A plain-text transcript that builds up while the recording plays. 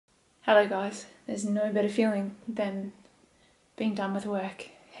Hello guys, there's no better feeling than being done with work,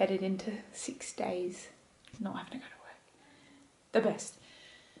 headed into 6 days, not having to go to work. The best.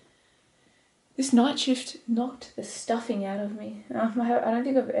 This night shift knocked the stuffing out of me. I don't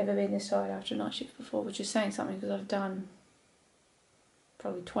think I've ever been this tired after a night shift before, which is saying something because I've done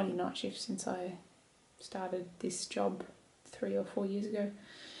probably 20 night shifts since I started this job 3 or 4 years ago.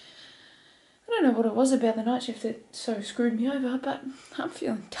 I don't know what it was about the night shift that so screwed me over, but I'm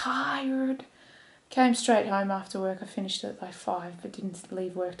feeling tired. Came straight home after work. I finished at like 5, but didn't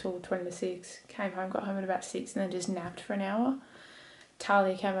leave work till 20 to 6. Came home, got home at about 6, and then just napped for an hour.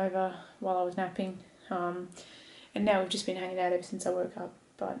 Talia came over while I was napping, and now we've just been hanging out ever since I woke up.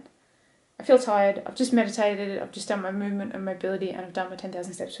 But I feel tired. I've just meditated. I've just done my movement and mobility, and I've done my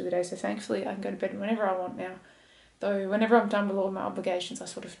 10,000 steps for the day. So thankfully, I can go to bed whenever I want now. Though whenever I'm done with all my obligations, I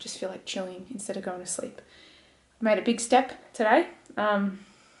sort of just feel like chilling instead of going to sleep. I made a big step today.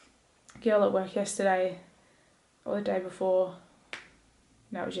 Girl at work yesterday, or the day before,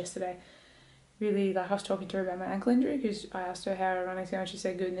 no, it was yesterday, really, like, I was talking to her about my ankle injury because I asked her how her running's going, she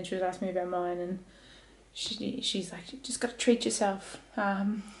said good, and then she was asking me about mine, and she's like, you just got to treat yourself.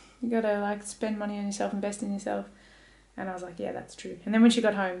 You got to, like, spend money on yourself, invest in yourself. And I was like, yeah, that's true. And then when she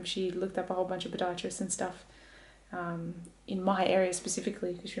got home, she looked up a whole bunch of podiatrists and stuff, in my area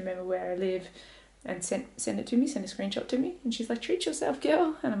specifically, because you remember where I live, and sent it to me, sent a screenshot to me, and she's like, treat yourself,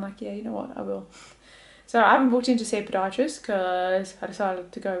 girl. And I'm like, yeah, you know what, I will. So I haven't booked in to see a podiatrist because I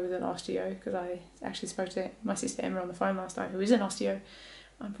decided to go with an osteo, because I actually spoke to my sister Emma on the phone last night, who is an osteo.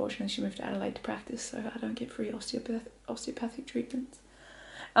 Unfortunately, she moved to Adelaide to practice, so I don't get free osteopathic treatments.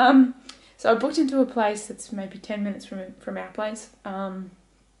 So I booked into a place that's maybe 10 minutes from our place.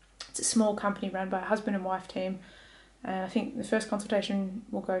 It's a small company run by a husband and wife team, and I think the first consultation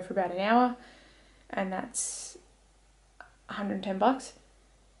will go for about an hour, and that's $110.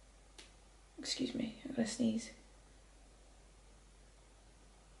 Excuse me, I'm gonna sneeze.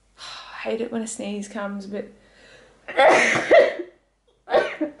 I hate it when a sneeze comes, but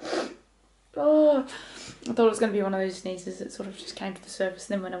oh, I thought it was going to be one of those sneezes that sort of just came to the surface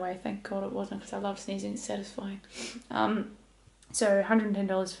and then went away. Thank God it wasn't, because I love sneezing, it's satisfying. So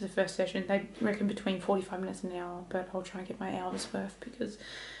 $110 for the first session. They reckon between 45 minutes and an hour, but I'll try and get my hour's worth, because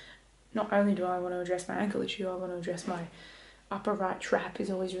not only do I want to address my ankle issue, I want to address my upper right trap is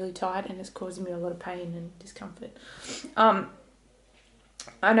always really tight and it's causing me a lot of pain and discomfort. I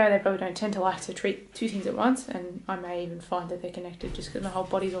know they probably don't tend to like to treat two things at once, and I may even find that they're connected just because my whole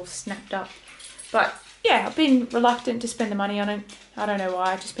body's all snapped up. But yeah, I've been reluctant to spend the money on it. I don't know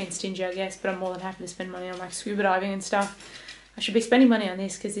why, I've just been stingy, I guess, but I'm more than happy to spend money on like scuba diving and stuff. I should be spending money on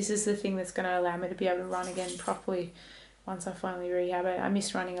this because this is the thing that's going to allow me to be able to run again properly once I finally rehab it. I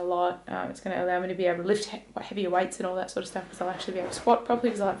miss running a lot. It's going to allow me to be able to lift heavier weights and all that sort of stuff, because I'll actually be able to squat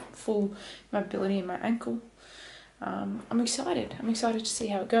properly because I have full mobility in my ankle. I'm excited. I'm excited to see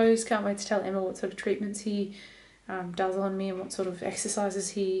how it goes. Can't wait to tell Emma what sort of treatments he does on me and what sort of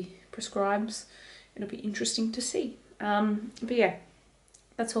exercises he prescribes. It'll be interesting to see. But yeah,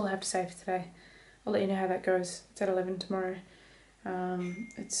 that's all I have to say for today. I'll let you know how that goes. It's at 11 tomorrow.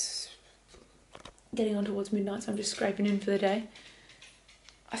 It's getting on towards midnight, so I'm just scraping in for the day.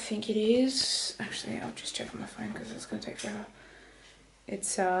 I think it is. Actually, I'll just check on my phone because it's going to take forever.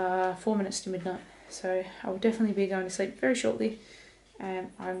 It's 4 minutes to midnight, so I will definitely be going to sleep very shortly, and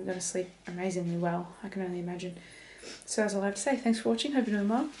I'm going to sleep amazingly well, I can only imagine. So that's all I have to say. Thanks for watching. Hope you're doing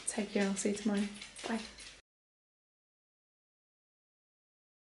well. Take care, and I'll see you tomorrow. Bye.